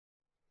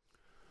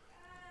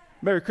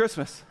Merry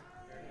Christmas.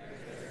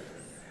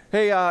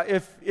 Hey,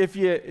 if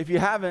you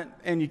haven't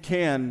and you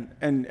can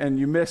and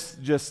you miss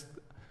just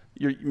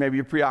maybe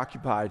you're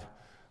preoccupied,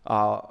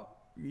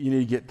 you need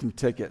to get some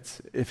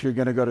tickets if you're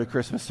going to go to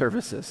Christmas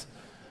services.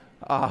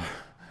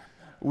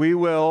 We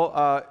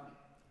will.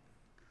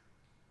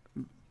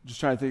 Just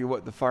trying to think of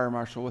what the fire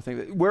marshal will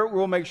think.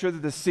 We'll make sure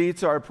that the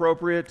seats are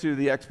appropriate to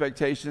the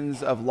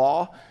expectations of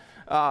law,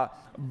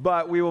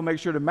 but we will make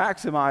sure to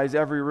maximize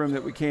every room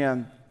that we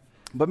can.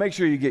 But make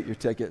sure you get your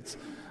tickets.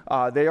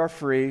 They are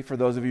free for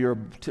those of you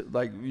who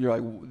are you're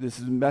like, this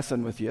is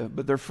messing with you,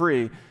 but they're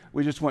free.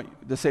 We just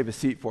want to save a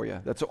seat for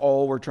you. That's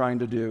all we're trying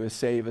to do is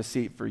save a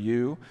seat for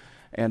you.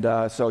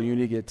 And so you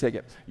need to get a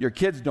ticket. Your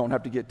kids don't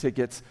have to get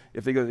tickets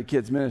if they go to the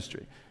kids'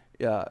 ministry.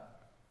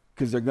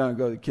 Because they're going to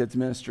go to the kids'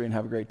 ministry and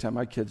have a great time.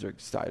 My kids are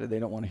excited. They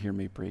don't want to hear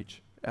me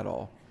preach at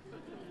all.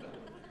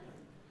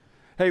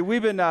 Hey,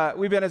 we've been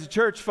as a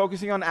church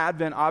focusing on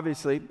Advent,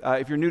 obviously.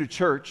 If you're new to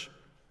church,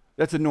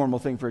 that's a normal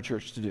thing for a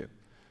church to do.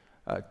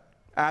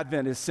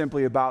 Advent is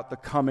simply about the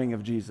coming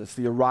of Jesus,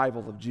 the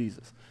arrival of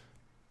Jesus.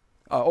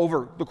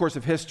 Over the course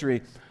of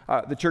history,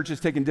 the church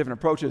has taken different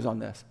approaches on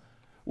this,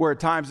 where at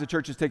times the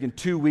church has taken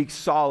 2 weeks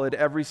solid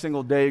every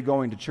single day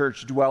going to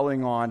church,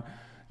 dwelling on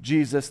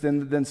Jesus,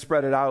 then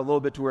spread it out a little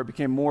bit to where it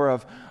became more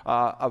of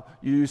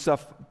you do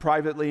stuff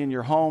privately in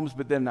your homes,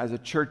 but then as a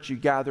church you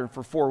gather, and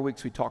for 4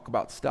 weeks we talk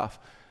about stuff.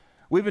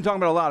 We've been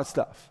talking about a lot of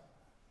stuff.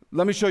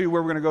 Let me show you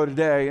where we're going to go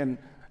today, and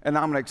I'm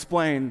going to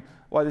explain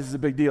why this is a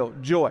big deal.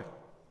 Joy.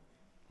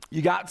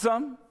 You got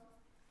some?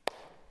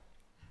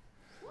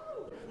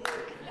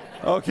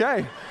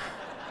 Okay.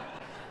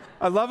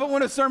 I love it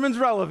when a sermon's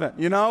relevant,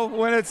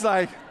 when it's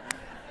like,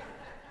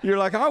 you're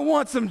like, I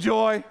want some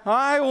joy.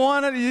 I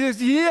want it.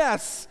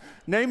 Yes.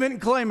 Name it and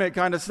claim it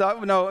kind of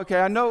stuff. No, okay,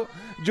 I know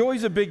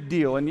joy's a big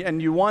deal,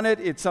 and you want it.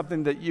 It's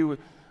something that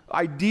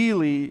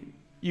ideally,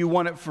 you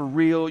want it for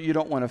real. You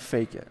don't want to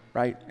fake it,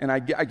 right? And I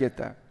get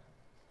that.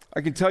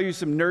 I can tell you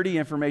some nerdy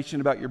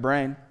information about your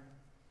brain.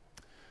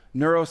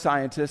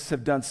 Neuroscientists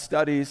have done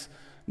studies,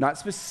 not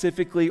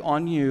specifically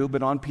on you,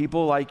 but on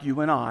people like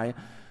you and I,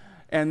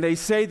 and they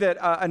say that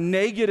a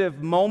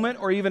negative moment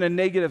or even a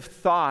negative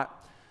thought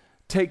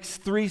takes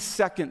 3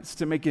 seconds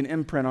to make an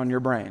imprint on your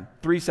brain.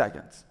 3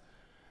 seconds.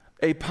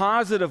 A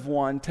positive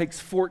one takes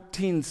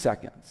 14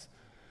 seconds.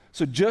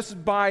 So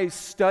just by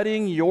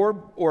studying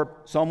your or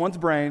someone's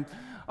brain,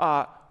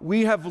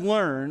 we have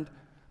learned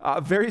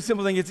a very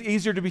simple thing. It's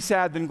easier to be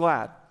sad than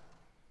glad.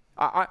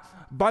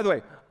 By the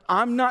way,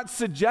 I'm not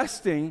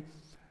suggesting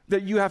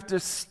that you have to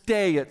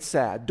stay at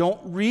sad. Don't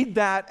read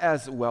that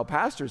as, well,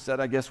 pastor said,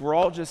 I guess we're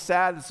all just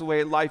sad. That's the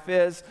way life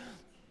is.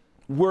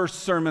 Worst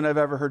sermon I've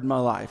ever heard in my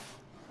life.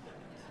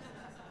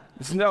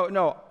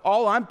 No,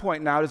 all I'm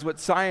pointing out is what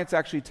science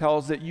actually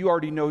tells that you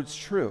already know is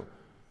true.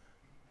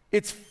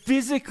 It's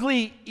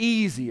physically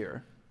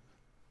easier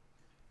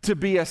to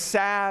be a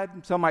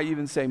sad, some might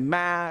even say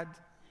mad,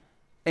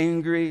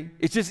 angry.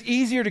 It's just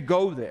easier to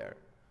go there.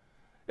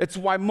 It's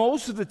why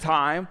most of the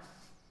time,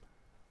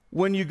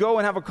 when you go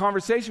and have a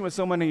conversation with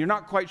someone and you're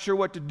not quite sure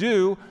what to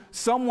do,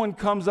 someone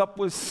comes up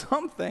with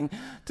something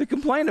to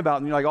complain about.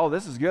 And you're like, oh,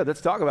 this is good.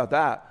 Let's talk about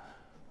that.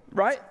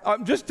 Right?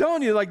 I'm just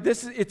telling you, like,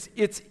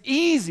 it's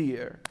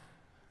easier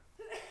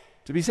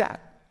to be sad.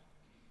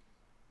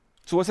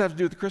 So what's that have to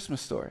do with the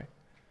Christmas story?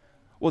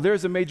 Well,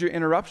 there's a major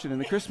interruption in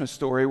the Christmas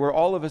story where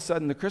all of a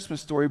sudden the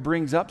Christmas story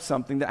brings up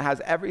something that has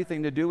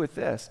everything to do with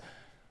this.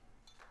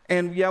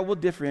 And yeah, we'll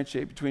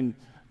differentiate between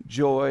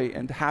joy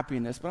and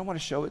happiness, but I want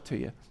to show it to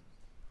you.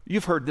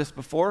 You've heard this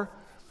before.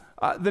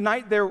 That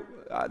night there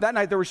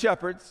were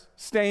shepherds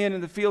staying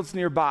in the fields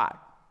nearby,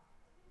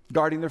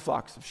 guarding their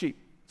flocks of sheep.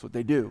 That's what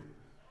they do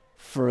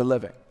for a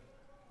living.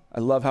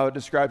 I love how it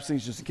describes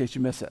things just in case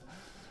you miss it.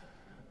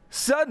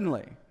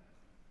 Suddenly,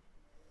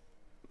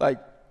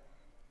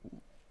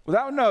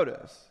 without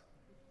notice,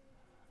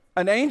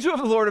 an angel of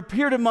the Lord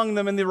appeared among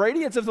them, and the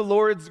radiance of the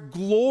Lord's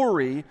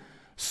glory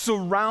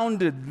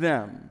surrounded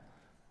them.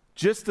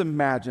 Just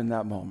imagine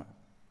that moment.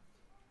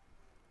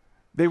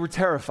 They were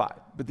terrified,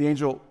 but the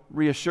angel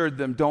reassured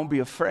them, don't be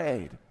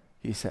afraid,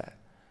 he said.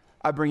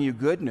 I bring you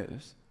good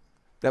news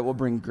that will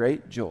bring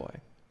great joy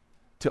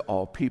to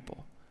all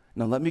people.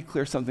 Now, let me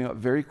clear something up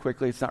very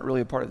quickly. It's not really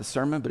a part of the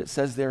sermon, but it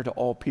says there to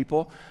all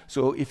people.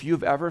 So if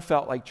you've ever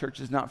felt like church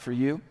is not for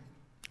you,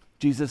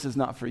 Jesus is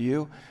not for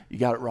you, you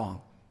got it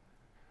wrong.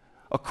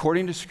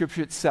 According to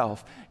Scripture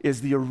itself,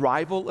 is the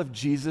arrival of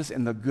Jesus,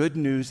 and the good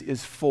news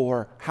is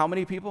for how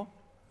many people?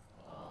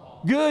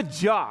 Good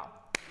job.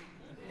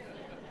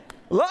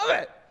 Love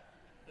it.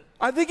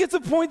 I think it's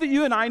a point that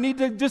you and I need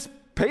to just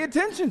pay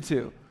attention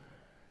to.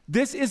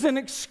 This isn't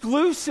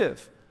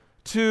exclusive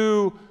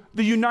to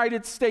the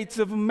United States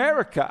of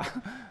America.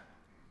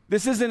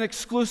 This isn't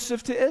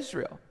exclusive to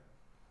Israel.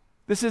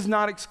 This is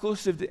not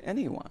exclusive to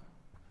anyone.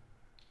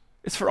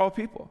 It's for all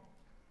people.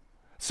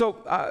 So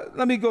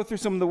let me go through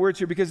some of the words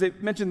here because they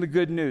mentioned the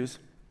good news.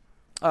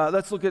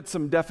 Let's look at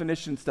some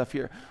definition stuff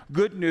here.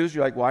 Good news,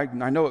 you're like, well,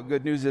 I know what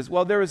good news is.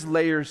 Well, there is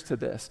layers to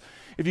this.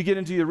 If you get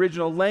into the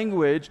original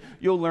language,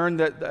 you'll learn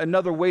that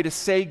another way to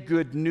say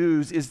good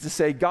news is to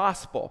say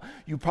gospel.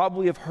 You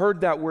probably have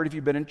heard that word if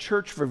you've been in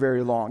church for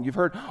very long. You've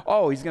heard,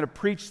 oh, he's going to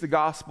preach the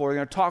gospel, or he's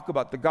going to talk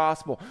about the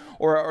gospel,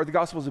 or the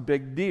gospel is a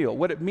big deal.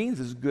 What it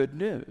means is good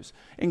news.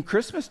 In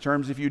Christmas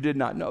terms, if you did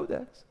not know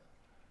this,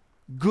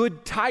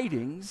 good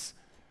tidings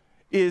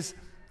is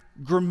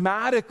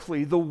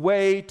grammatically the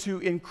way to,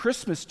 in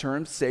Christmas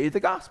terms, say the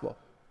gospel.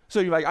 So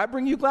you're like, I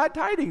bring you glad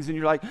tidings, and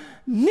you're like,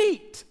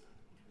 neat,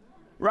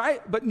 right?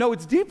 But no,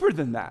 it's deeper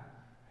than that.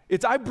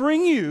 It's I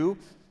bring you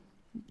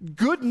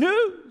good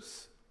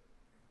news.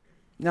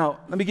 Now,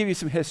 let me give you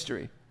some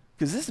history,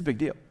 because this is a big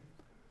deal.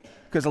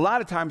 Because a lot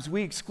of times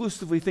we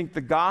exclusively think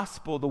the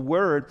gospel, the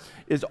word,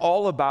 is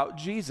all about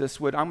Jesus.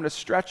 I'm going to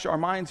stretch our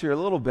minds here a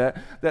little bit,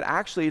 that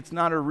actually it's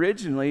not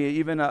originally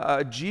even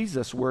a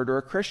Jesus word or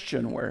a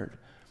Christian word.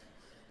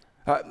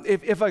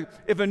 If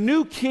a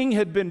new king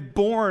had been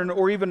born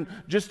or even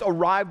just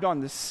arrived on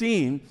the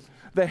scene,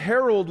 the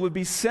herald would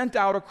be sent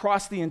out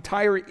across the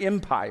entire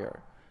empire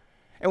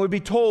and would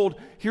be told,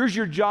 here's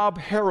your job,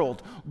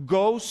 herald.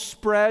 Go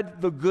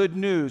spread the good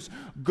news.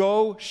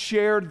 Go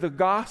share the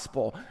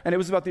gospel. And it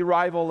was about the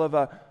arrival of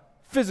a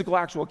physical,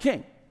 actual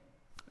king.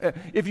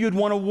 If you'd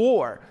won a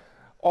war,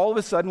 all of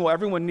a sudden, well,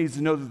 everyone needs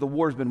to know that the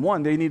war's been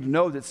won. They need to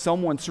know that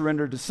someone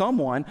surrendered to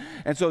someone.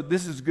 And so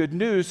this is good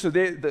news. So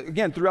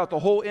again, throughout the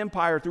whole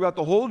empire, throughout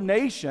the whole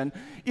nation,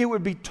 it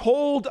would be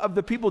told of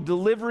the people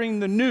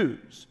delivering the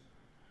news.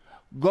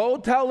 Go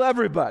tell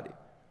everybody,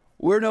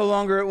 we're no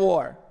longer at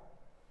war.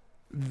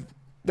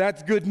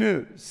 That's good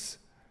news.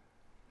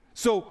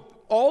 So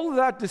all of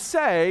that to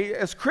say,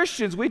 as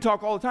Christians, we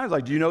talk all the time,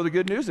 like, do you know the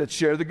good news? Let's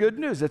share the good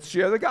news. Let's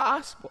share the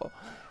gospel.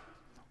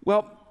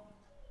 Well,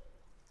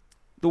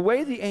 the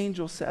way the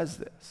angel says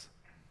this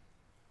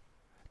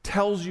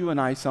tells you and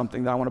I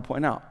something that I want to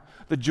point out.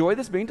 The joy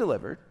that's being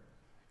delivered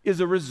is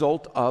a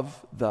result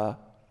of the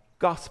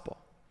gospel.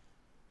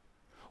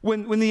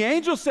 When the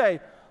angels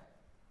say,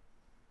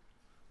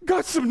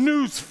 got some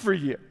news for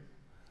you,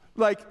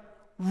 like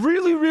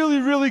really, really,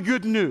 really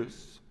good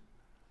news,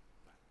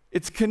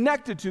 it's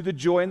connected to the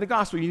joy in the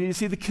gospel. You need to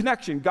see the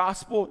connection.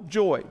 Gospel,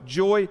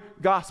 joy,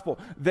 gospel.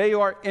 They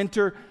are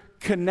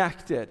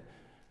interconnected.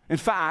 In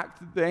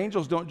fact, the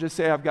angels don't just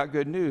say, I've got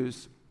good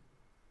news.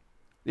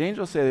 The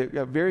angels say, they've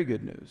got very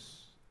good news.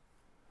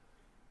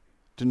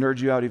 To nerd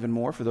you out even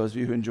more, for those of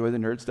you who enjoy the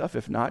nerd stuff,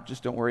 if not,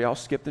 just don't worry, I'll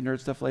skip the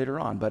nerd stuff later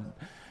on. But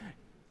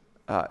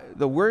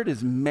the word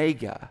is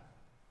mega.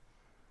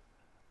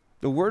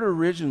 The word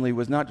originally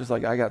was not just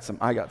like, I got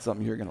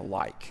something you're going to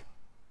like.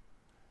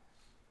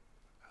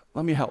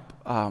 Let me help.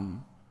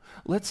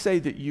 Let's say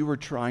that you were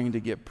trying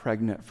to get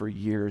pregnant for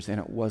years and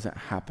it wasn't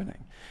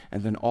happening.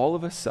 And then all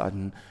of a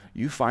sudden,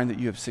 you find that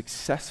you have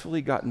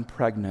successfully gotten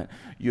pregnant.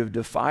 You have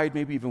defied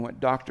maybe even what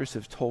doctors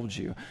have told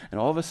you.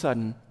 And all of a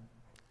sudden,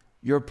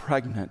 you're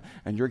pregnant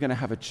and you're going to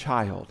have a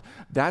child.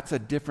 That's a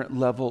different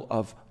level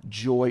of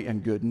joy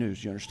and good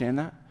news. You understand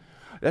that?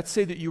 Let's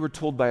say that you were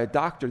told by a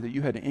doctor that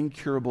you had an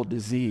incurable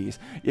disease.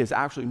 There's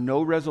actually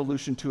no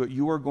resolution to it.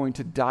 You are going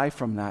to die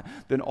from that.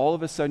 Then all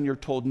of a sudden you're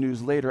told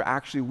news later,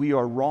 actually we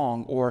are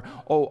wrong, or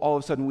all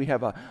of a sudden we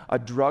have a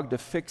drug to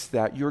fix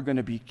that. You're going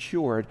to be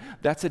cured.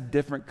 That's a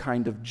different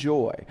kind of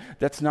joy.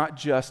 That's not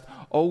just,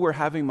 we're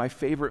having my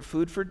favorite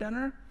food for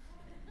dinner,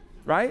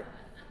 right?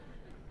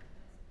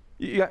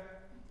 If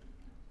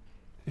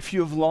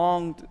you have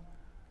longed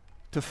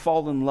to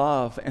fall in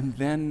love, and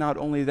then not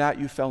only that,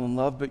 you fell in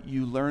love, but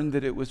you learned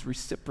that it was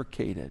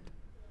reciprocated.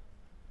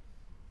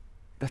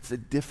 That's a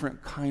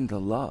different kind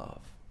of love,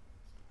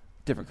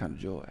 different kind of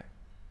joy.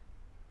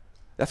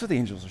 That's what the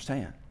angels are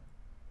saying.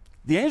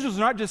 The angels are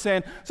not just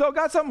saying, so I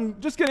got something,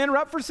 just going to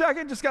interrupt for a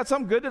second, just got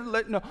something good to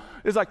let you know.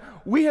 It's like,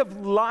 we have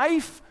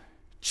life-changing,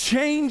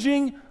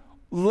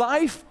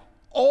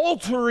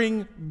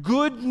 life-altering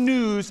good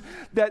news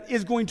that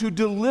is going to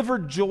deliver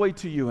joy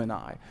to you and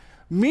I.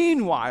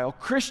 Meanwhile,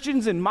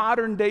 Christians in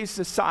modern day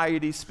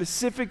society,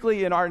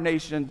 specifically in our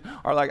nation,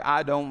 are like,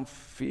 I don't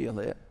feel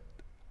it.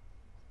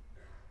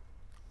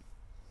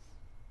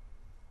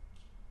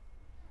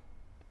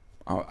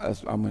 I'm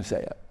going to say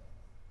it.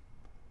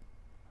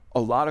 A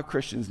lot of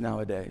Christians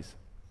nowadays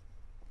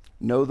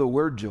know the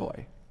word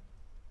joy,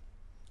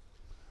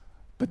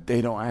 but they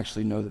don't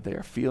actually know that they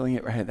are feeling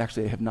it, or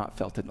actually they have not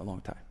felt it in a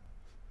long time.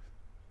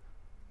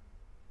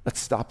 Let's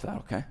stop that,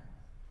 okay?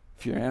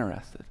 If you're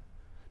interested.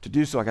 To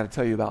do so, I got to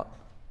tell you about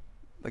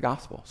the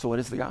gospel. So what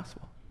is the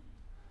gospel?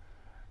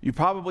 You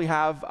probably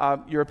have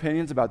your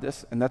opinions about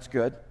this, and that's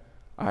good.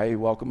 I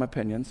welcome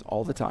opinions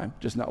all the time,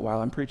 just not while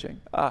I'm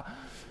preaching.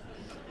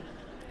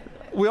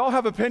 We all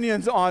have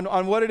opinions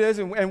on what it is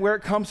and where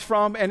it comes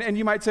from, and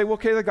you might say, well,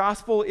 okay, the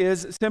gospel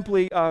is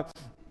simply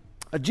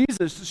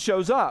Jesus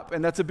shows up,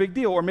 and that's a big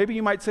deal. Or maybe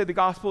you might say the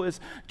gospel is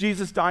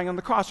Jesus dying on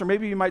the cross. Or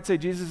maybe you might say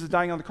Jesus is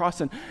dying on the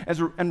cross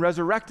and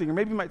resurrecting. Or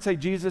maybe you might say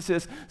Jesus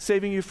is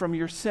saving you from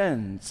your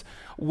sins.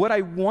 What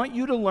I want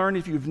you to learn,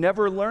 if you've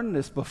never learned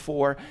this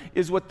before,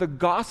 is what the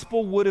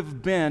gospel would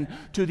have been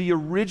to the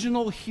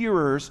original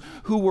hearers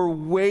who were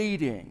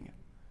waiting.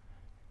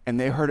 And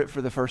they heard it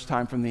for the first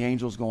time from the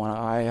angels going,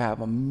 I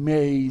have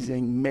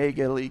amazing,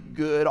 megally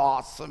good,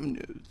 awesome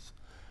news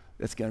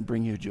that's going to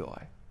bring you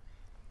joy.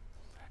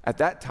 At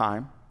that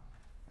time,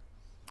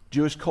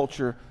 Jewish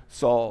culture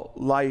saw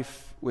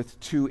life with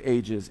two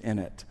ages in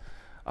it.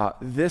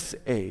 This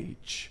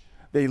age,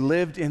 they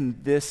lived in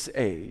this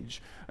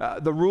age.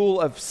 The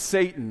rule of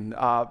Satan,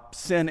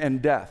 sin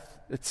and death.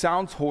 It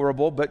sounds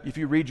horrible, but if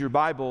you read your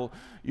Bible,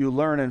 you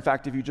learn. In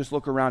fact, if you just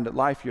look around at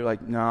life, you're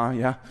like, no,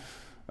 yeah,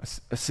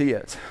 I see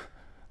it.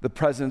 The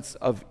presence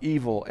of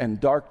evil and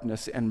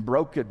darkness and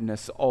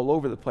brokenness all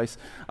over the place.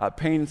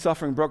 Pain,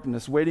 suffering,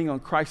 brokenness, waiting on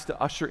Christ to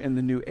usher in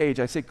the new age.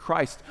 I say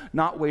Christ,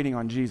 not waiting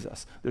on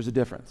Jesus. There's a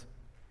difference.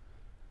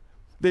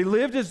 They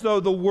lived as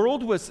though the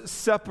world was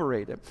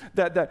separated,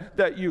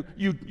 that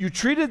you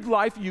treated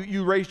life,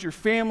 you raised your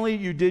family,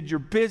 you did your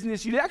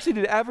business, you actually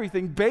did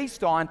everything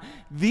based on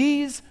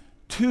these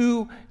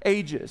two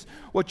ages.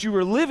 What you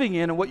were living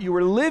in and what you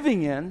were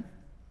living in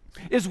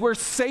is where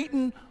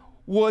Satan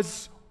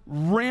was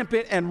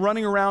rampant and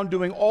running around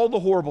doing all the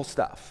horrible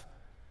stuff.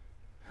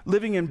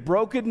 Living in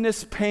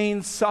brokenness,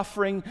 pain,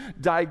 suffering,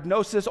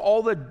 diagnosis,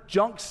 all the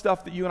junk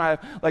stuff that you and I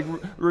have, like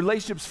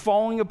relationships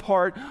falling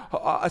apart,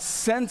 a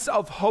sense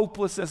of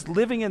hopelessness,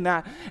 living in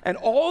that. And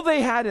all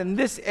they had in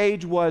this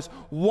age was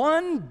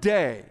one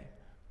day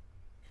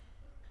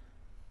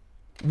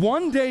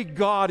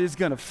God is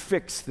going to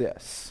fix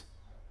this.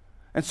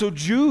 And so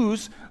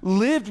Jews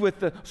lived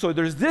with so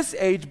there's this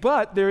age,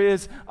 but there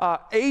is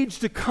age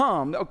to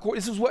come.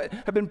 This is what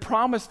had been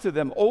promised to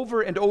them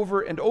over and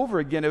over and over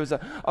again. It was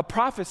a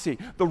prophecy.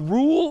 The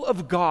rule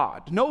of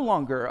God, no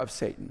longer of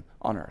Satan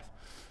on earth.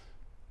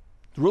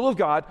 The rule of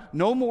God,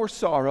 no more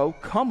sorrow,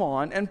 come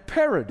on, and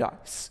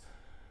paradise.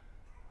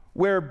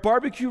 Where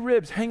barbecue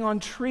ribs hang on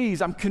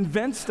trees, I'm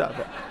convinced of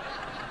it.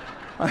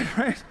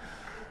 Right?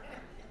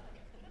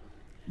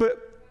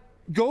 But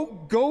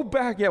Go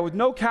back, with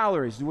no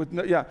calories.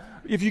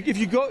 If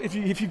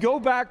you go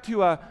back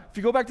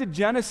to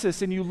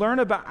Genesis and you learn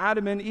about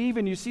Adam and Eve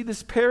and you see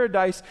this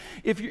paradise,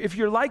 if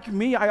you're like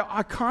me,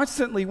 I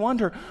constantly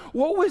wonder,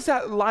 what was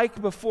that like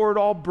before it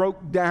all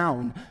broke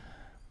down?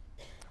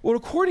 Well,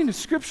 according to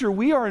Scripture,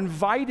 we are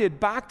invited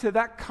back to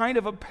that kind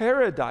of a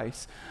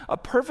paradise, a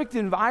perfect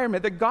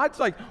environment that God's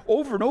like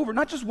over and over,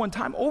 not just one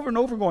time, over and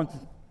over going,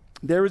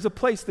 there is a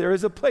place, there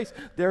is a place,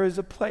 there is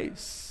a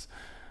place.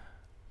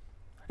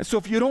 And so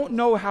if you don't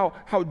know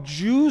how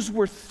Jews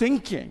were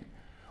thinking,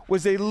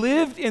 was they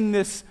lived in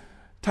this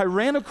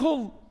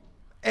tyrannical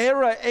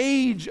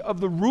age of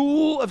the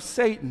rule of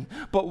Satan,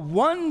 but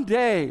one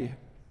day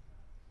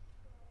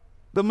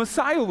the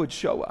Messiah would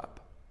show up.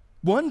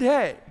 One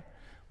day.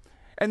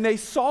 And they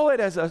saw it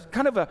as a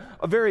kind of a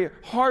very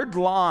hard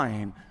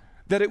line,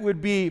 that it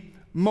would be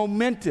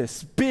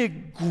momentous,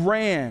 big,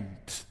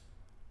 grand.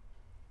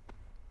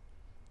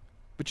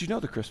 But you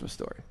know the Christmas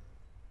story.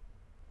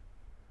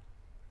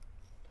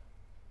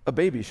 A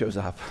baby shows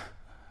up.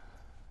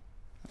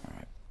 All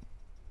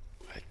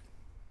right.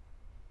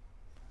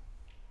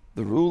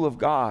 The rule of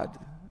God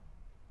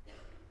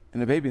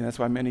and the baby, and that's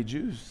why many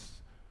Jews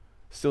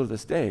still to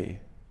this day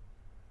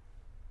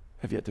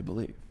have yet to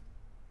believe.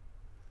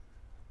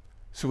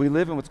 So we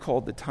live in what's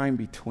called the time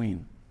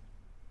between.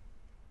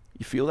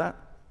 You feel that?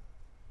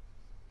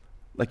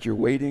 Like you're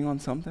waiting on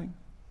something?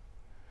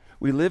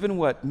 We live in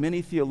what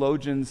many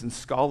theologians and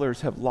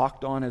scholars have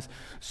locked on as,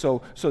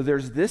 so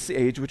there's this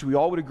age, which we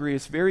all would agree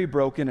is very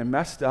broken and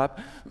messed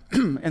up,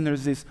 and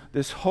there's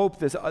this hope,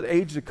 this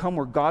age to come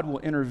where God will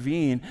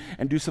intervene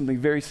and do something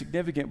very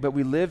significant, but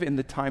we live in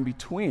the time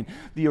between.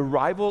 The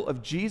arrival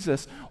of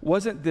Jesus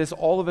wasn't this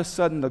all of a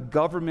sudden the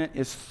government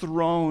is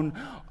thrown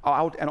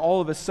out and all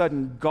of a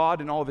sudden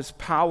God and all of his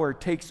power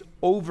takes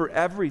over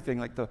everything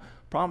like the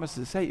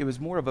promises say. It was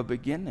more of a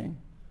beginning,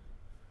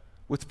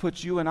 which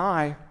puts you and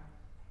I,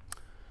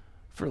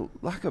 for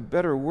lack of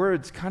better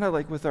words, kind of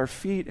like with our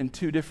feet in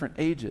two different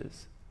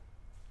ages.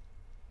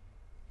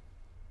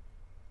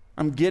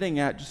 I'm getting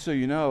at, just so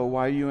you know,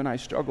 why you and I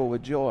struggle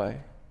with joy.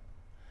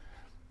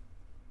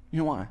 You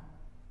know why?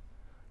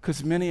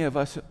 Because many of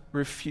us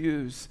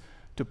refuse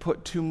to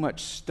put too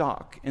much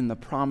stock in the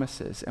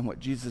promises and what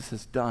Jesus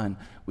has done.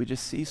 We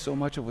just see so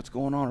much of what's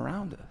going on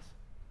around us.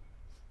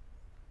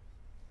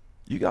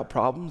 You got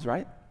problems,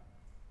 right?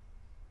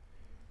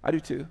 I do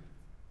too.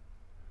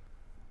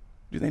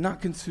 Do they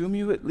not consume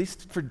you at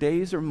least for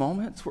days or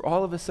moments where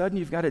all of a sudden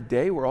you've got a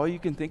day where all you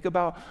can think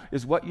about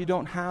is what you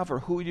don't have or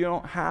who you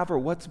don't have or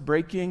what's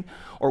breaking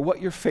or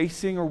what you're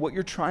facing or what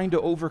you're trying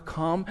to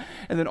overcome,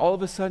 and then all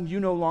of a sudden you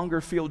no longer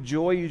feel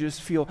joy, you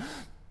just feel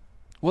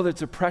Whether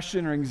it's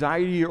oppression or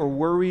anxiety or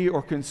worry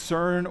or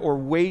concern or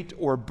weight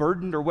or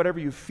burden or whatever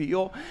you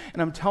feel.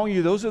 And I'm telling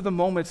you, those are the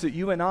moments that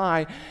you and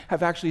I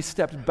have actually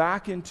stepped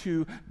back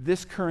into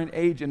this current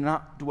age and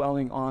not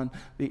dwelling on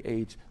the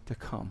age to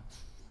come.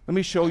 Let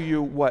me show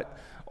you what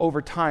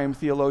over time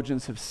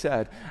theologians have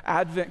said.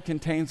 Advent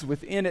contains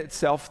within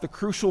itself the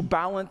crucial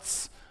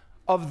balance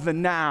of the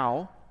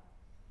now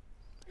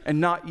and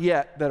not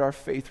yet that our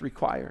faith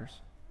requires.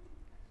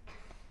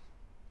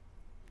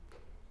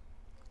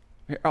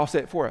 Here, I'll say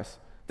it for us.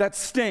 That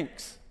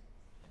stinks.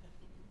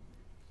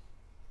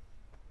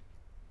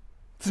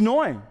 It's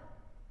annoying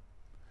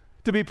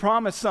to be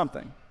promised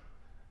something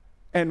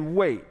and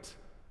wait.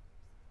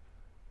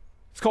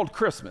 It's called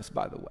Christmas,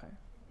 by the way.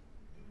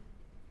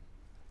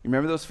 You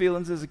remember those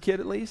feelings as a kid,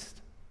 at least?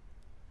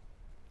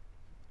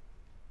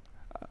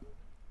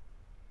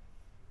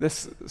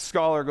 This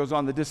scholar goes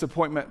on, the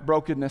disappointment,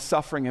 brokenness,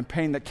 suffering, and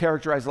pain that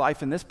characterize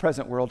life in this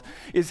present world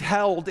is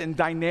held in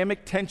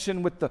dynamic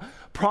tension with the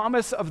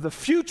promise of the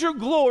future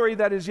glory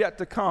that is yet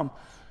to come.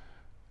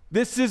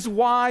 This is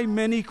why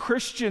many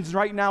Christians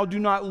right now do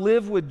not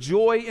live with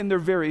joy in their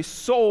very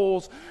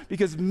souls,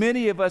 because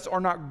many of us are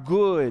not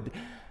good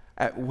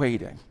at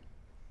waiting.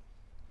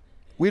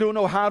 We don't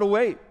know how to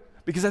wait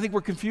because I think we're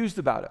confused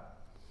about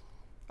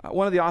it.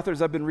 One of the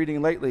authors I've been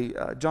reading lately,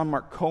 John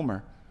Mark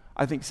Comer,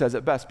 I think says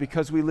it best.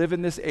 Because we live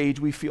in this age,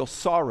 we feel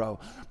sorrow.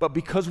 But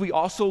because we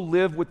also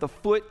live with the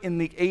foot in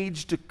the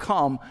age to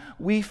come,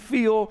 we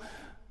feel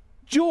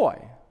joy.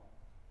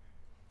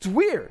 It's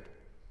weird.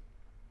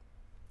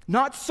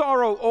 Not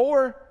sorrow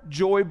or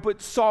joy,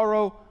 but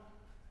sorrow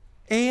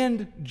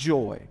and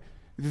joy.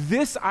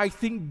 This, I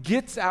think,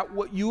 gets at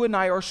what you and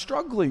I are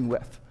struggling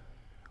with.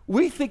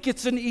 We think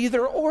it's an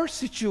either-or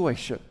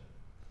situation,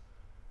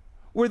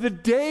 where the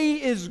day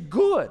is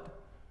good,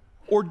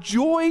 or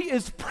joy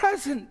is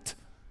present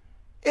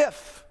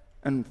if,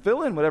 and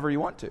fill in whatever you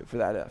want to for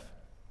that if.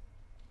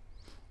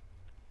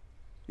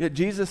 Yet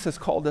Jesus has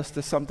called us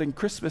to something.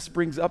 Christmas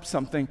brings up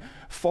something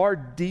far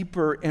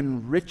deeper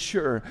and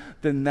richer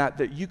than that,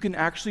 that you can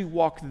actually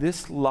walk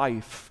this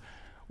life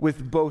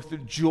with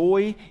both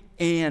joy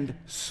and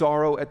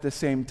sorrow at the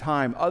same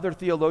time. Other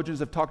theologians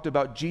have talked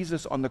about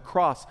Jesus on the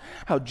cross,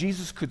 how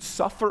Jesus could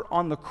suffer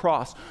on the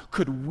cross,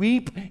 could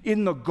weep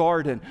in the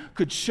garden,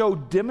 could show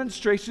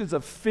demonstrations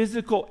of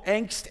physical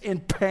angst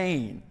and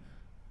pain,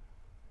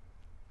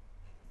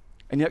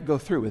 and yet go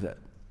through with it.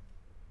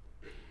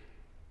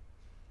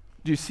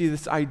 Do you see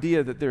this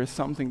idea that there is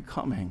something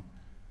coming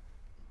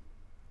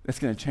that's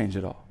going to change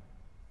it all?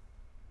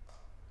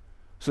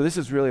 So this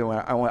is really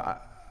what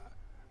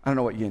I don't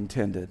know what you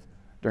intended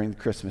during the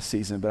Christmas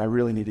season, but I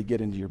really need to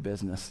get into your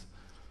business.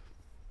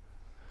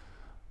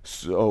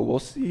 So we'll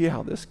see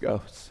how this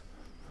goes.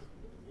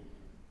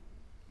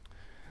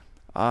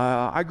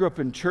 I grew up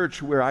in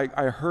church where I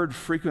heard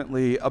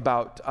frequently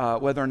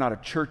about whether or not a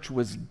church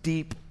was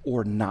deep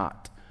or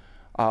not.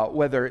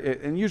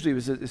 And usually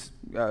it was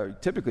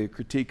typically a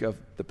critique of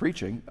the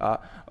preaching.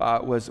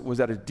 Was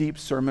that a deep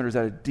sermon, or is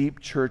that a deep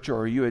church, or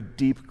are you a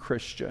deep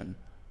Christian?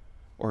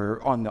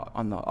 Or on the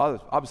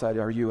opposite side,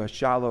 are you a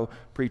shallow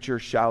preacher,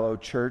 shallow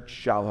church,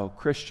 shallow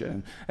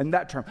Christian? And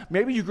that term.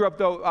 Maybe you grew up,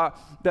 though,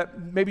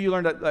 that maybe you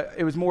learned that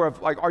it was more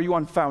of like, are you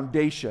on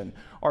foundation?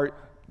 Or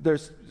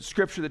there's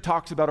scripture that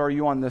talks about, are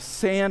you on the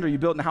sand? Are you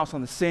building a house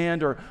on the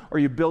sand? Or are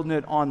you building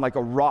it on like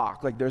a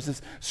rock? Like there's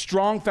this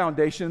strong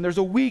foundation and there's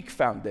a weak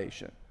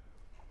foundation.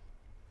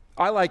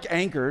 I like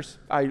anchors.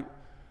 I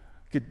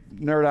could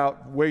nerd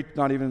out,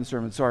 not even in the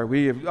sermon,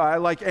 sorry. I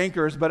like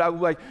anchors,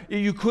 but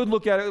you could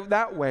look at it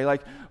that way.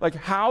 Like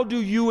how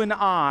do you and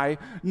I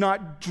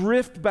not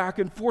drift back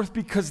and forth,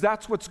 because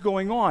that's what's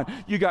going on.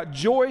 You got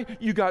joy,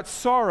 you got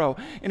sorrow.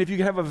 And if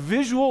you have a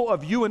visual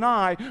of you and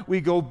I,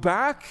 we go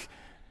back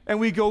and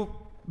we go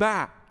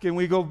back and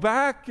we go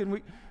back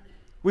and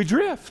we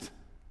drift.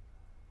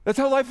 That's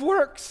how life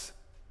works.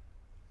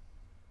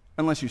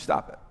 Unless you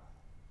stop it.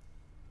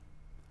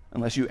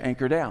 Unless you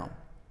anchor down.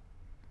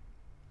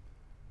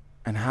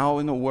 And how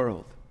in the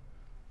world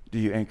do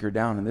you anchor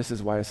down? And this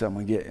is why I said I'm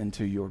going to get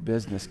into your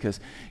business, because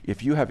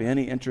if you have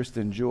any interest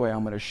in joy,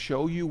 I'm going to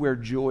show you where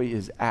joy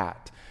is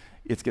at.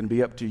 It's going to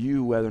be up to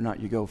you whether or not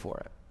you go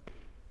for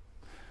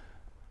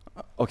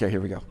it. Okay,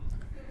 here we go.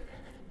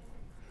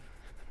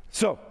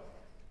 So,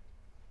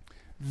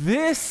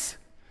 this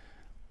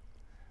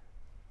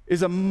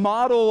is a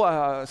model,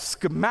 a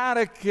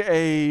schematic,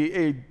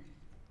 a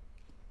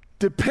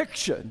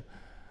depiction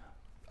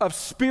of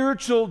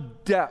spiritual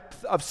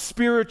depth, of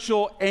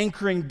spiritual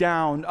anchoring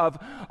down, of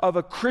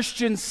a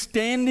Christian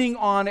standing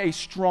on a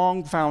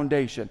strong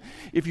foundation.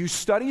 If you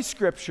study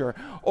Scripture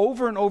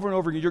over and over and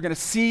over again, you're going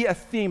to see a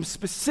theme,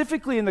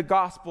 specifically in the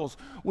Gospels,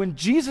 when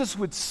Jesus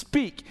would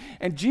speak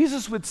and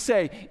Jesus would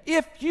say,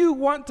 if you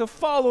want to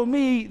follow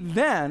me,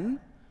 then,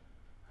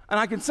 and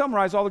I can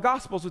summarize all the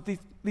Gospels with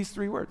these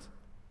three words,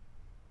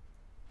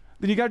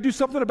 then you got to do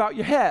something about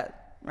your head,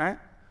 right?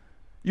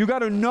 You got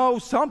to know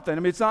something. I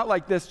mean, it's not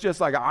like this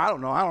just like, I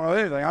don't know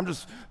anything. I'm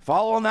just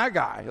following that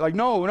guy. Like,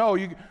 no.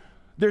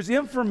 There's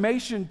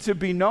information to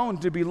be known,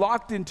 to be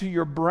locked into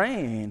your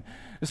brain.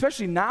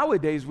 Especially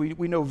nowadays,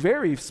 we know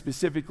very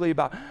specifically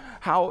about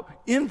how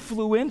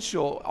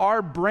influential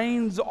our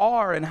brains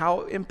are and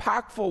how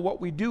impactful what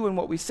we do and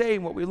what we say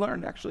and what we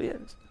learn actually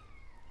is.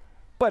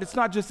 But it's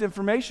not just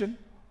information.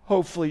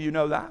 Hopefully you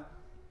know that.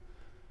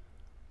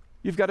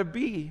 You've got to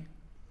be.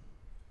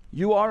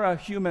 You are a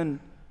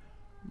human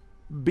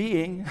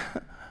being.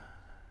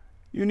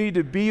 You need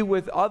to be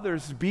with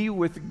others, be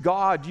with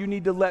God. You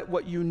need to let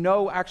what you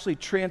know actually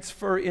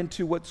transfer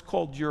into what's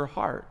called your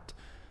heart,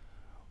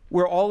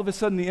 where all of a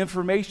sudden the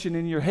information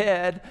in your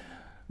head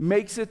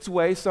makes its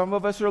way. Some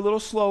of us are a little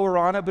slower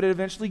on it, but it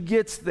eventually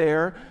gets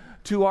there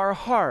to our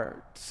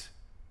heart.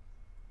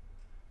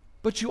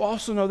 But you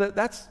also know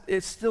that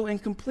it's still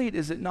incomplete,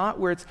 is it not?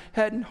 Where it's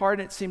head and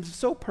heart and it seems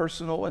so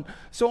personal and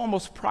so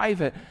almost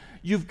private.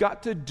 You've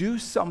got to do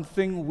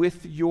something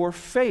with your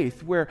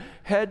faith, where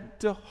head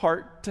to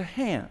heart to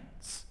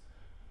hands.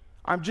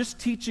 I'm just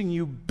teaching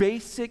you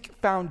basic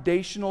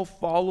foundational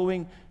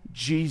following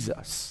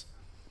Jesus.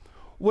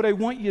 What I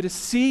want you to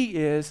see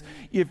is,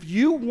 if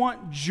you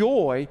want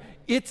joy,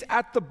 it's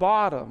at the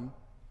bottom.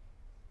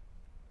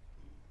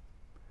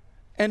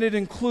 And it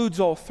includes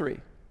all three.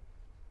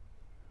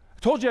 I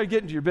told you I'd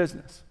get into your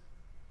business.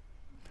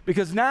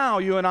 Because now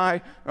you and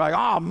I are like,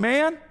 oh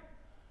man,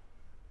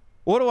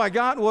 what do I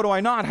got and what do I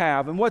not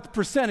have? And what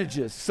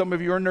percentages? Some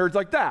of you are nerds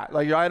like that.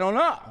 Like, I don't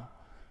know.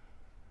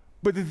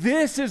 But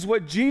this is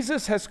what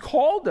Jesus has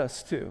called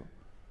us to,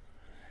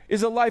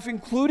 is a life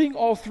including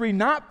all three,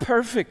 not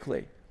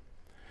perfectly.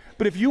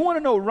 But if you want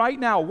to know right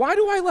now, why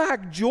do I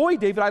lack joy,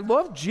 David? I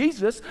love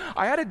Jesus.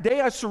 I had a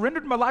day I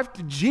surrendered my life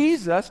to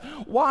Jesus.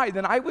 Why?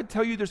 Then I would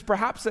tell you there's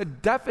perhaps a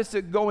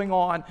deficit going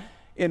on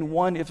in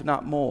one, if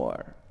not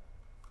more.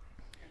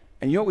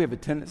 And you know what we have a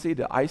tendency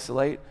to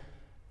isolate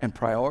and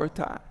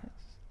prioritize?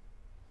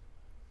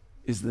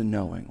 Is the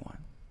knowing one.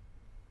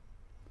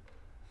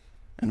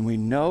 And we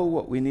know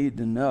what we need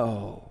to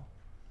know.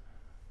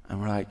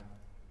 And we're like,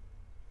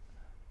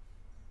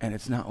 and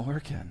it's not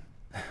working.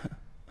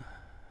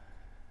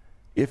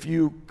 If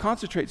you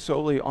concentrate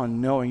solely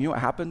on knowing, you know what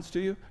happens to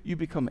you? You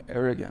become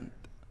arrogant.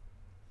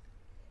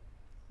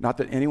 Not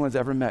that anyone's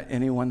ever met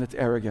anyone that's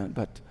arrogant,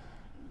 but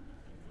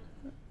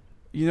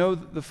you know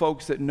the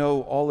folks that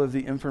know all of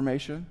the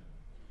information?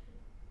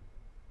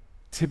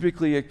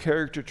 Typically, a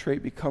character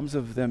trait becomes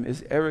of them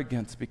is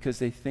arrogance, because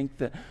they think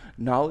that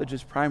knowledge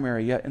is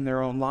primary, yet in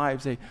their own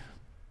lives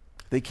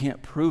they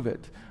can't prove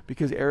it,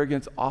 because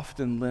arrogance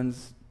often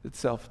lends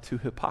itself to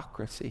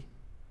hypocrisy.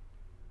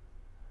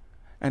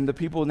 And the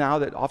people now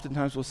that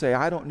oftentimes will say,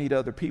 I don't need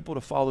other people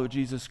to follow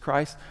Jesus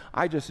Christ.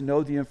 I just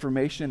know the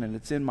information and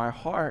it's in my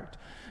heart.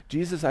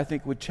 Jesus, I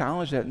think, would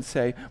challenge that and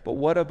say, but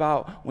what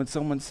about when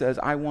someone says,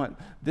 I want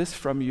this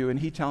from you, and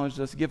he challenged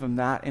us, give him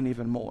that and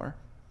even more.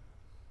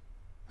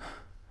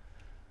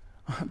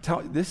 I'm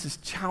telling you, this is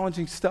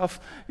challenging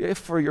stuff, if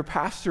for your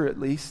pastor at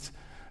least,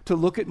 to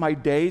look at my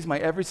days, my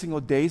every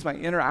single days, my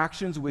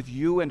interactions with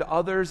you and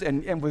others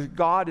and with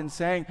God, and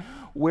saying,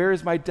 where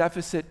is my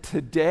deficit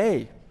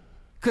today?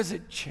 Because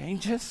it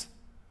changes.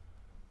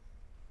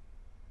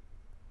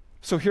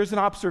 So here's an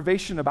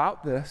observation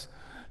about this.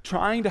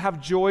 Trying to have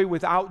joy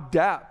without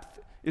depth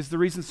is the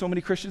reason so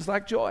many Christians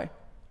lack joy.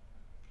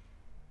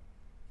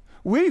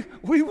 We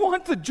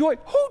want the joy.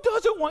 Who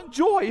doesn't want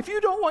joy? If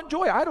you don't want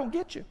joy, I don't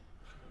get you.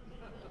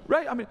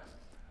 Right? I mean,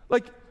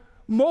 like,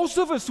 most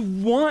of us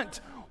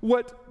want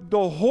what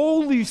the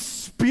Holy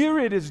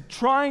Spirit is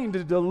trying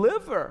to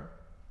deliver.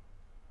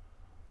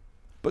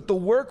 But the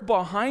work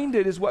behind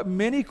it is what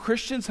many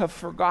Christians have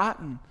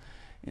forgotten.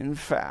 In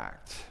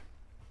fact,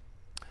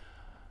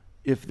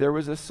 if there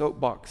was a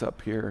soapbox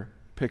up here,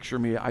 picture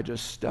me, I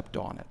just stepped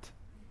on it.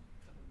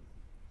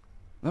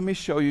 Let me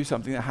show you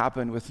something that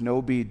happened with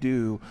No Be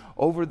Do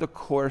over the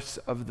course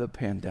of the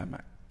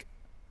pandemic.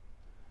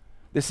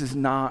 This is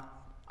not,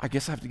 I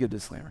guess I have to give a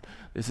disclaimer.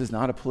 This is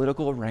not a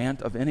political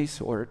rant of any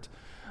sort.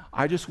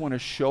 I just want to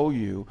show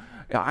you,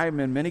 I'm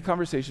in many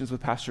conversations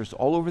with pastors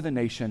all over the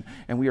nation,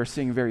 and we are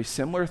seeing very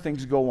similar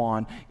things go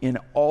on in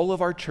all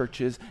of our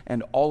churches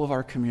and all of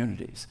our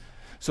communities.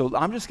 So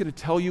I'm just going to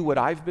tell you what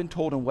I've been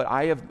told and what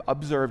I have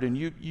observed, and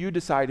you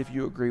decide if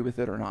you agree with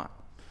it or not.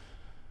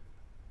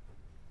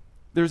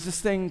 There's this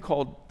thing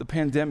called the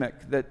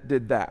pandemic that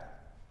did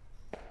that.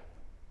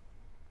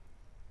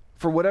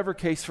 For whatever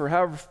case, for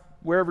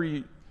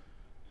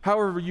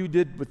however you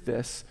did with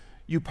this,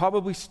 you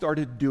probably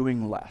started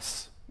doing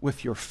less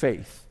with your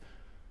faith.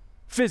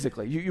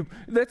 Physically, you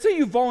let's say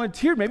you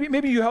volunteered.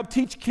 Maybe you helped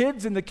teach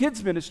kids in the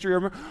kids ministry,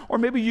 or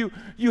maybe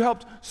you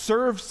helped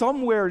serve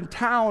somewhere in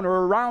town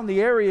or around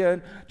the area.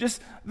 And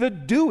just the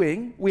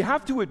doing, we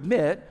have to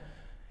admit,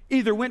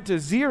 either went to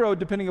zero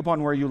depending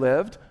upon where you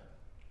lived,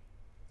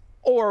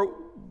 or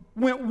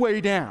went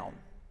way down.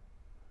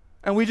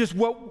 And we just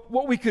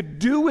what we could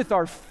do with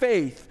our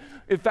faith,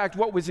 in fact,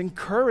 what was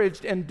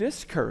encouraged and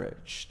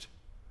discouraged,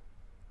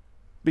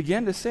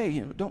 began to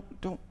say,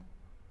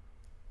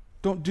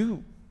 don't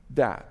do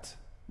that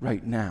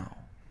right now.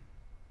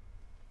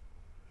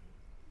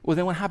 Well,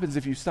 then what happens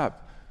if you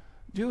stop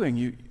doing?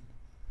 It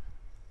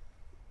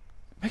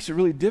makes it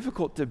really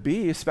difficult to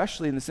be,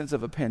 especially in the sense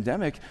of a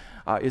pandemic.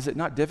 Is it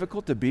not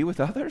difficult to be with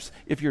others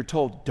if you're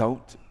told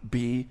don't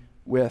be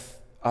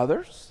with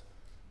others?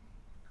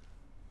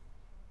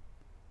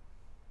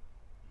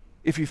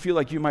 If you feel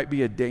like you might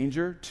be a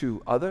danger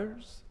to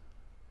others?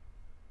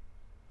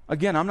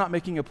 Again, I'm not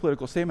making a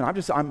political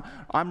statement.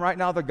 I'm right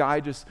now the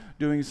guy just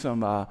doing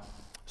some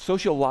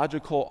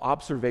sociological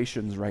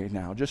observations right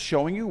now, just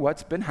showing you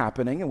what's been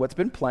happening and what's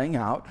been playing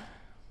out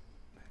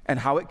and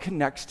how it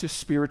connects to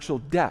spiritual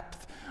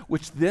depth,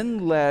 which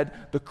then led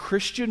the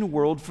Christian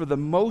world, for the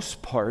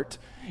most part,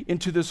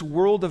 into this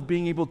world of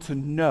being able to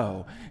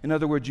know. In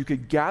other words, you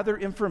could gather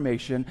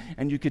information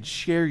and you could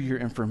share your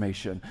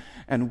information.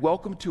 And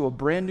welcome to a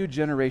brand new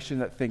generation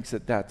that thinks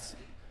that that's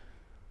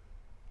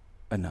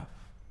enough.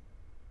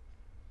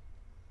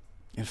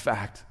 In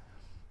fact,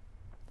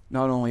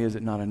 not only is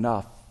it not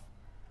enough,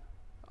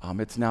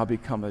 it's now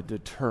become a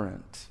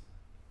deterrent.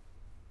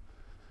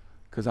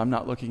 Because I'm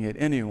not looking at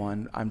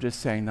anyone, I'm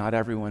just saying not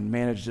everyone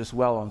managed this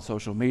well on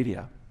social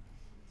media.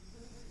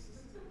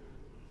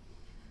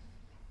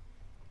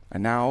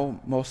 And now,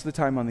 most of the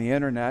time on the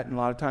internet, and a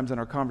lot of times in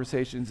our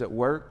conversations at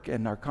work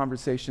and our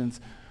conversations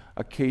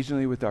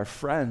occasionally with our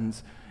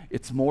friends,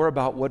 it's more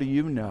about what do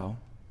you know?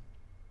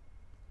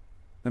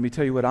 Let me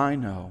tell you what I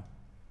know.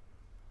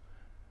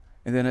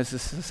 And then as a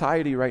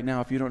society right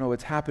now, if you don't know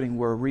what's happening,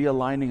 we're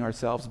realigning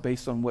ourselves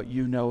based on what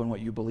you know and what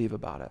you believe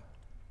about it.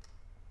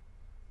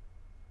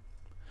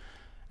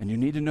 And you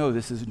need to know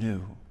this is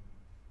new.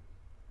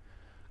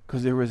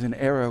 Because there was an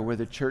era where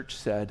the church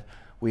said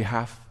we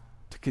have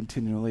to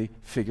continually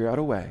figure out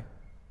a way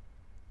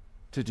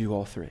to do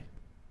all three.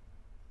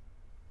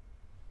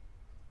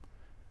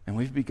 And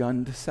we've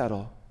begun to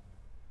settle.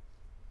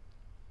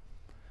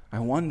 I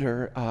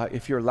wonder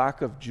if your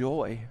lack of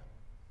joy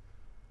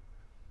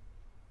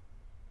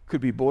could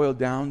be boiled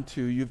down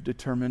to you've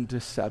determined to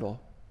settle.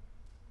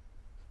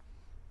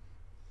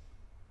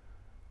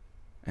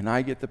 And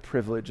I get the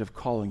privilege of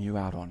calling you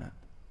out on it.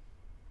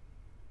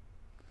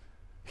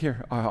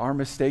 Here, our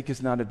mistake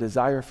is not a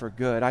desire for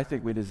good. I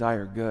think we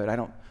desire good.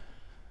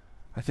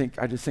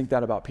 I just think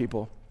that about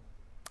people.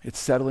 It's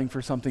settling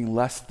for something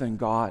less than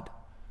God.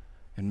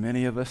 And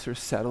many of us are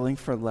settling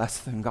for less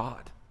than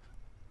God.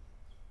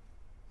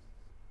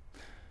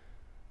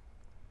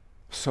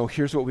 So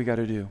here's what we got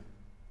to do.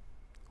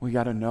 We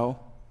got to know,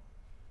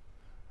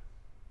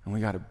 and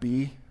we got to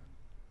be,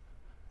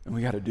 and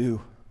we got to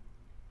do.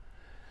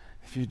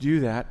 If you do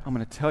that, I'm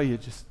going to tell you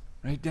just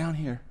right down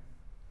here,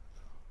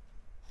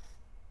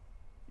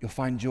 you'll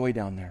find joy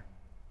down there.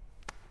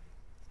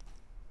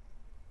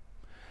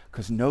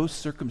 Because no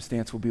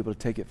circumstance will be able to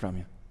take it from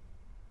you.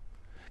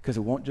 Because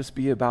it won't just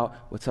be about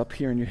what's up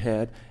here in your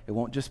head. It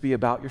won't just be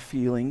about your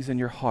feelings and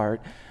your heart.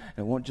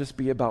 It won't just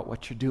be about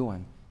what you're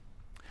doing.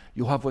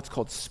 You'll have what's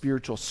called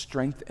spiritual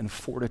strength and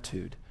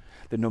fortitude.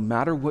 That no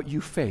matter what you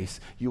face,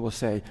 you will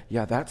say,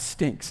 yeah, that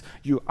stinks.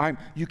 You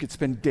could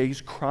spend days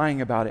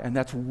crying about it, and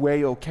that's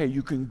way okay.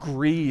 You can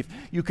grieve.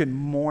 You can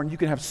mourn. You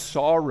can have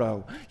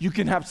sorrow. You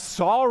can have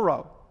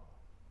sorrow.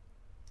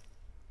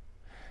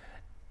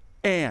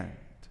 And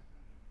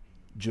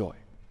joy.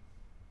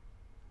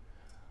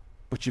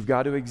 But you've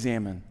got to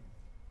examine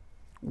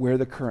where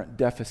the current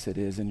deficit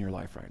is in your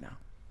life right now.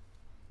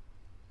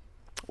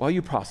 While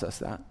you process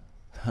that,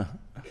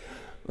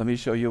 let me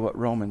show you what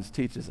Romans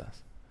teaches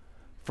us.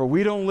 For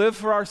we don't live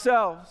for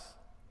ourselves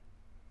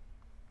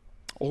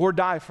or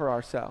die for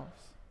ourselves.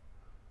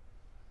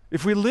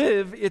 If we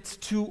live, it's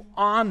to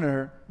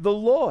honor the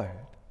Lord.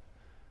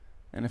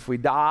 And if we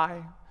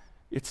die,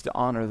 it's to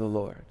honor the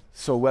Lord.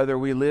 So whether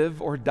we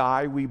live or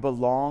die, we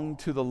belong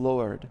to the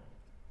Lord.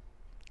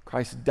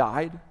 Christ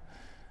died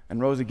and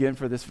rose again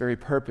for this very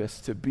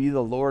purpose, to be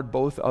the Lord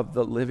both of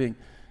the living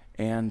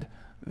and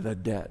the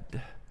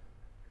dead.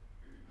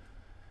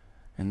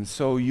 And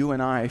so you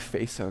and I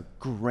face a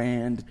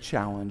grand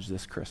challenge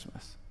this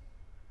Christmas.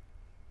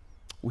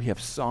 We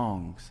have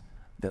songs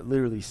that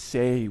literally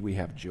say we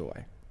have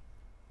joy,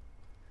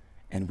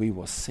 and we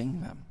will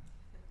sing them.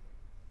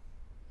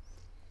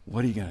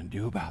 What are you going to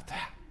do about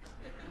that?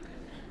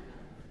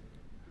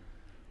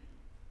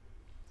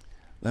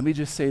 Let me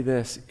just say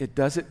this. It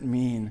doesn't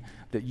mean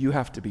that you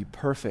have to be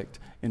perfect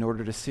in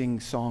order to sing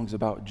songs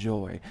about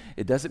joy.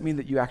 It doesn't mean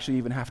that you actually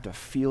even have to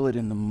feel it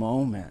in the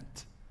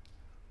moment.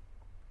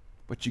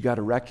 But you got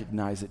to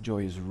recognize that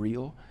joy is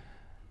real.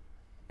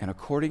 And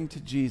according to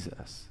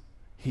Jesus,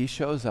 he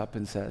shows up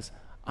and says,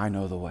 I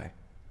know the way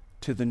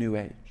to the new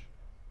age.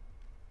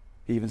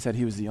 He even said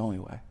he was the only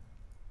way.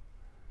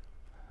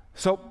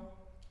 So,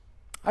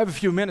 I have a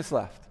few minutes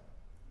left.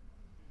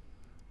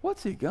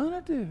 What's he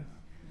gonna do?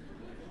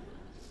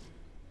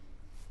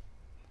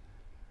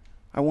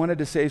 I wanted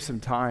to save some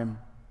time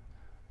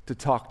to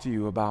talk to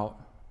you about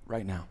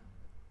right now.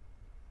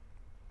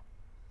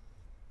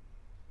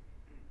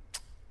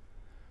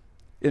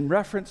 In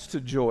reference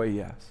to joy,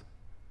 yes,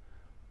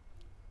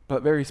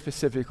 but very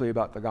specifically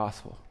about the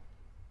gospel.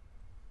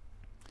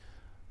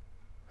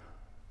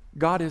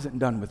 God isn't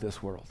done with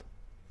this world.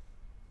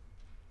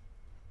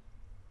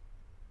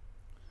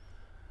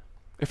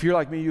 If you're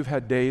like me, you've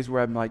had days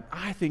where I'm like,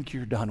 I think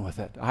you're done with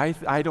it.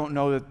 I don't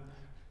know that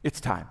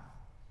it's time.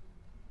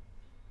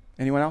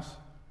 Anyone else?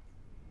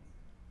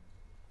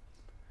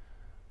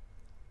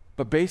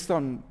 But based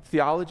on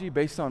theology,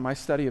 based on my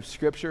study of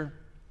Scripture,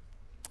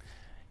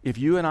 if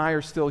you and I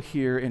are still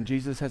here and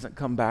Jesus hasn't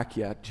come back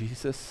yet,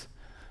 Jesus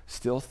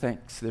still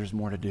thinks there's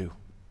more to do.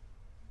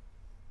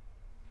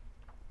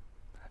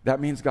 That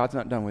means God's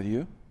not done with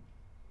you.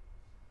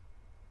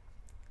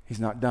 He's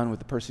not done with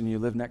the person you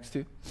live next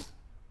to.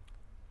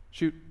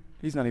 Shoot,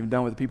 he's not even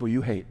done with the people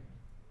you hate.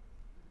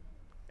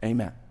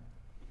 Amen.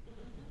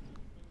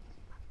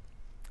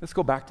 Let's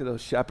go back to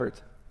those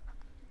shepherds.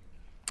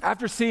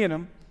 After seeing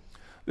them,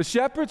 the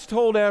shepherds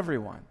told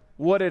everyone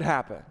what had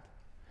happened.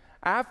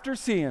 After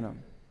seeing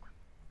them,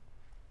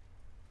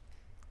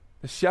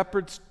 the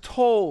shepherds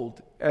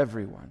told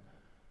everyone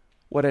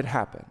what had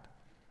happened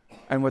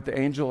and what the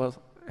angel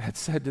had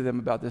said to them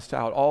about this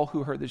child. All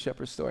who heard the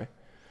shepherd's story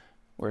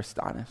were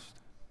astonished.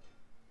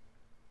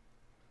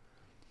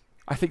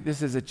 I think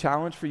this is a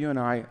challenge for you and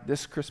I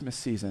this Christmas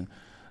season.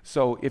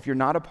 So if you're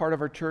not a part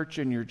of our church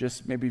and you're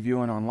just maybe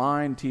viewing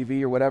online,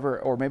 TV or whatever,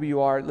 or maybe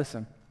you are,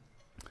 listen,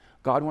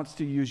 God wants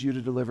to use you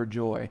to deliver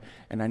joy,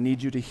 and I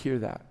need you to hear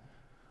that.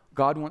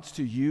 God wants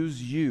to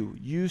use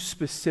you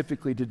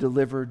specifically to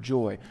deliver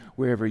joy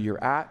wherever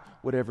you're at,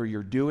 whatever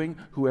you're doing,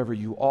 whoever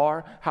you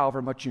are,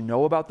 however much you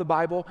know about the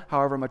Bible,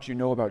 however much you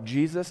know about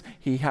Jesus.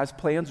 He has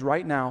plans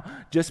right now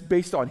just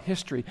based on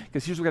history,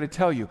 because here's what I'm going to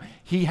tell you.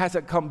 He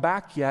hasn't come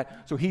back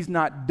yet, so he's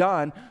not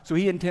done, so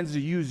he intends to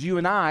use you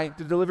and I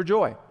to deliver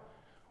joy,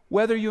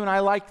 whether you and I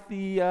like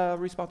the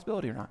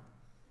responsibility or not.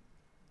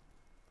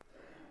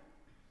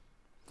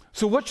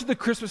 So what should the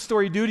Christmas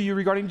story do to you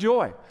regarding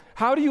joy?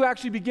 How do you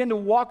actually begin to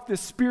walk this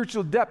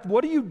spiritual depth?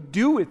 What do you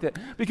do with it?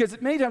 Because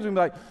many times we'll be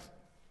like,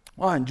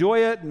 well, I enjoy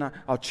it, and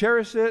I'll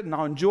cherish it, and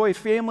I'll enjoy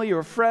family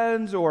or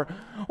friends, or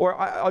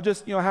I'll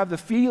just have the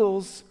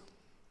feels.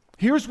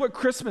 Here's what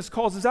Christmas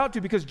calls us out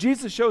to, because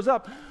Jesus shows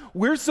up.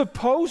 We're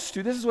supposed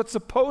to, this is what's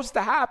supposed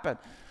to happen.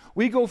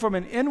 We go from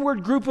an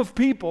inward group of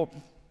people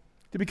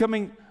to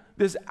becoming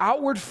this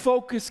outward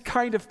focused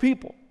kind of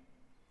people,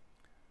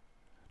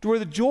 to where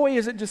the joy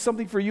isn't just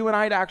something for you and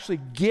I to actually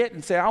get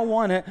and say, I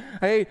want it.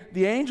 Hey,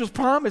 the angels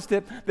promised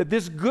it, that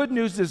this good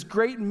news, this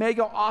great,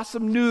 mega,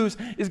 awesome news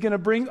is going to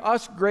bring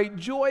us great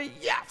joy.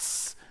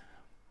 Yes.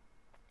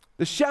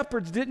 The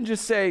shepherds didn't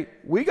just say,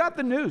 we got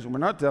the news and we're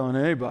not telling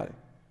anybody.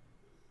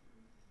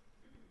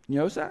 You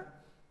notice that?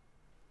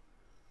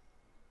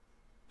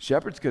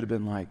 Shepherds could have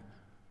been like,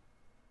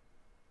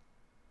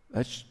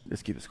 let's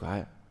keep this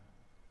quiet.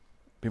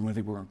 People would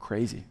think we're going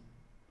crazy.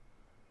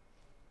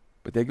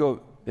 But they go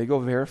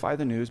verify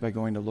the news by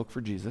going to look for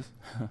Jesus.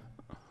 And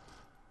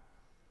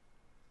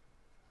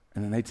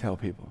then they tell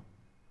people.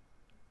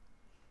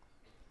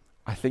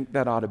 I think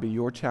that ought to be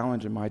your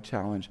challenge and my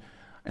challenge.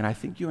 And I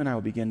think you and I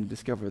will begin to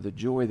discover the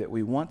joy that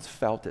we once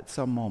felt at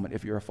some moment,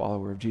 if you're a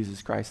follower of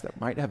Jesus Christ, that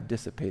might have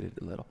dissipated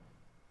a little.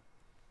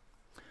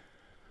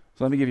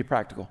 So let me give you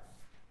practical.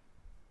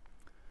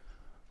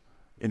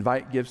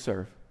 Invite, give,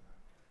 serve.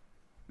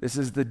 This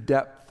is the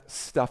depth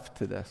stuff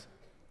to this.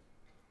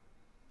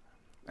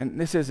 And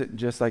this isn't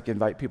just like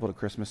invite people to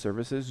Christmas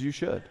services. You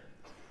should.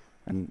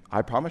 And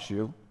I promise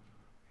you,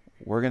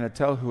 we're going to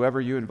tell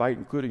whoever you invite,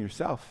 including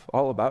yourself,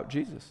 all about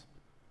Jesus.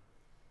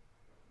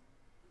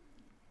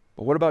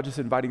 But what about just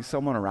inviting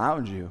someone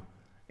around you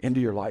into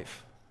your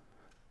life?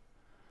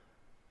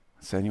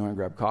 Saying you want to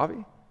grab coffee?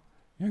 You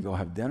want to go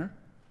have dinner?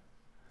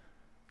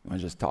 You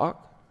want to just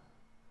talk?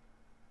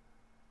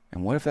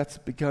 And what if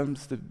that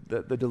becomes the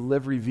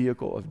delivery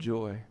vehicle of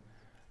joy?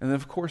 And then,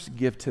 of course,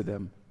 give to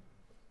them.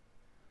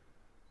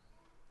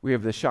 We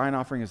have the Shine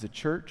offering as a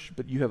church,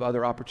 but you have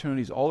other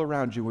opportunities all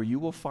around you where you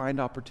will find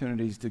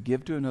opportunities to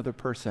give to another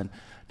person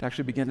to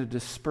actually begin to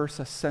disperse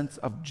a sense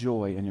of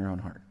joy in your own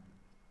heart.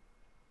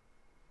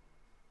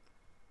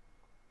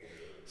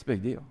 It's a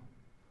big deal.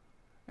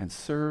 And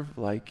serve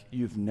like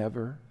you've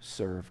never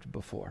served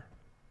before.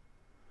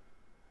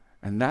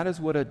 And that is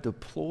what a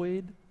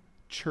deployed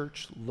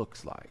church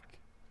looks like.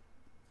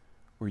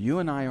 Where you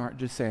and I aren't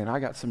just saying, I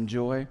got some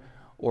joy,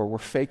 or we're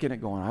faking it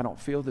going, I don't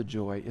feel the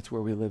joy. It's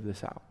where we live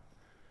this out.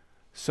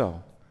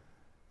 So,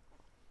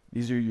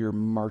 these are your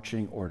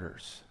marching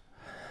orders.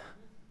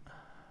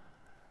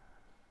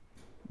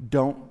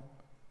 Don't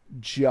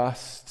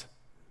just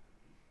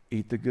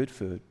eat the good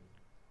food.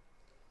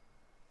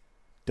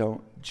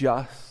 Don't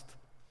just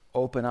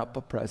open up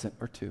a present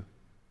or two.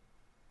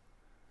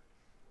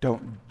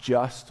 Don't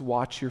just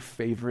watch your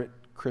favorite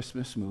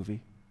Christmas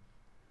movie.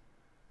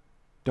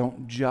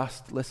 Don't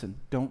just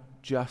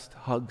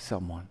hug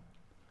someone.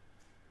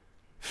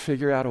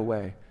 Figure out a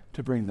way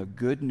to bring the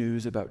good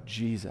news about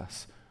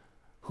Jesus,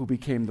 who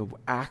became the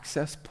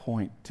access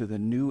point to the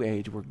new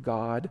age where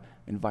God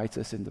invites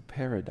us into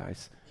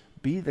paradise.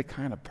 Be the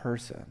kind of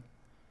person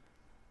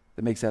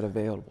that makes that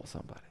available to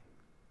somebody.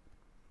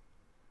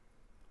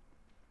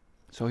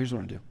 So here's what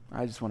I'm going to do.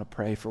 I just want to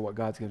pray for what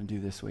God's going to do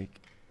this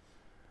week.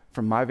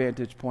 From my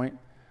vantage point,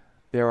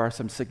 there are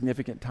some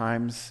significant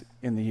times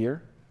in the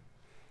year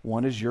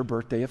One is your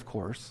birthday, of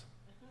course.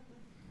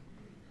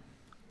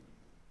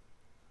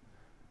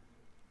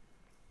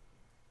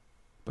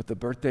 But the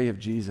birthday of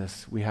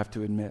Jesus, we have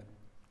to admit,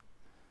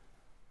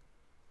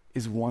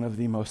 is one of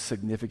the most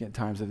significant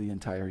times of the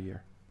entire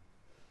year.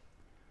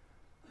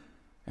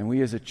 And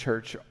we as a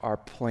church are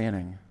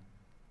planning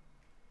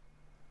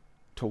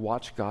to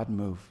watch God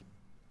move.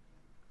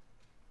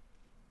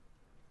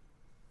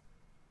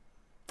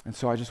 And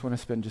so I just want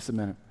to spend just a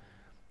minute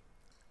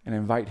and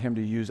invite him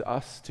to use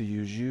us, to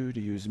use you, to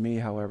use me,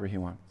 however he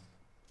wants.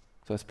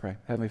 So let's pray.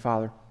 Heavenly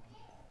Father,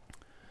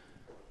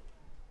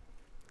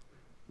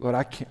 Lord,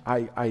 I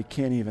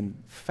can't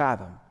even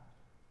fathom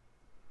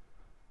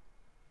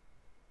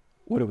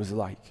what it was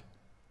like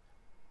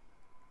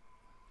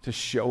to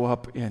show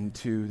up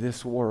into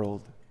this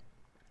world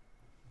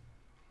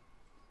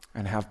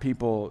and have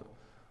people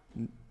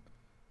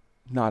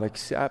not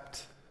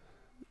accept,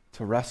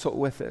 to wrestle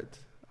with it.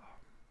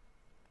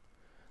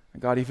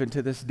 And God, even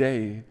to this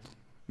day,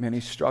 many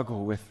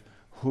struggle with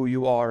who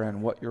you are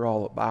and what you're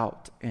all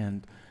about.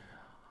 And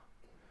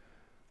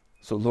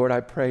so, Lord, I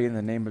pray in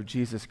the name of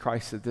Jesus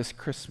Christ that this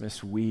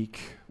Christmas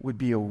week would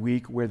be a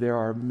week where there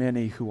are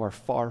many who are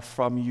far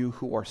from you,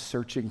 who are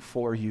searching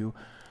for you,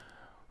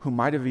 who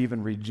might have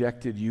even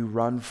rejected you,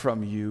 run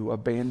from you,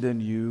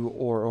 abandoned you,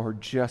 or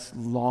just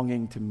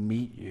longing to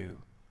meet you.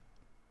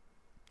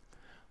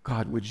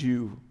 God, would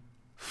you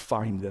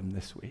find them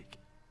this week?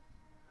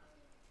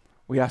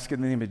 We ask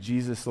in the name of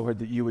Jesus, Lord,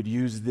 that you would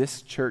use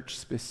this church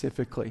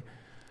specifically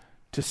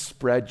to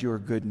spread your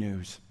good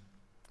news,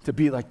 to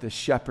be like the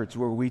shepherds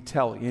where we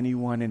tell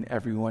anyone and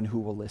everyone who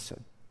will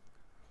listen.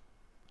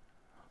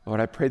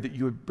 Lord, I pray that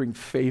you would bring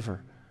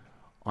favor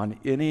on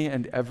any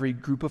and every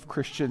group of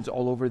Christians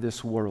all over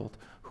this world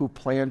who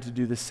plan to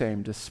do the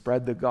same, to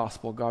spread the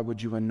gospel. God,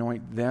 would you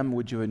anoint them?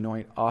 Would you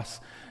anoint us?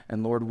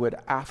 And Lord, would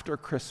after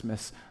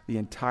Christmas, the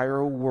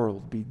entire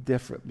world be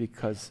different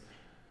because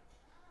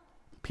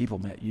people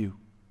met you.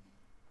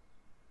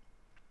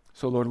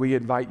 So Lord, we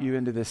invite you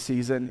into this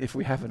season, if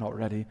we haven't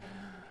already.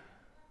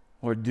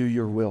 Lord, do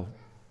your will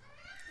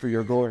for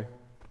your glory.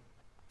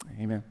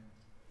 Amen.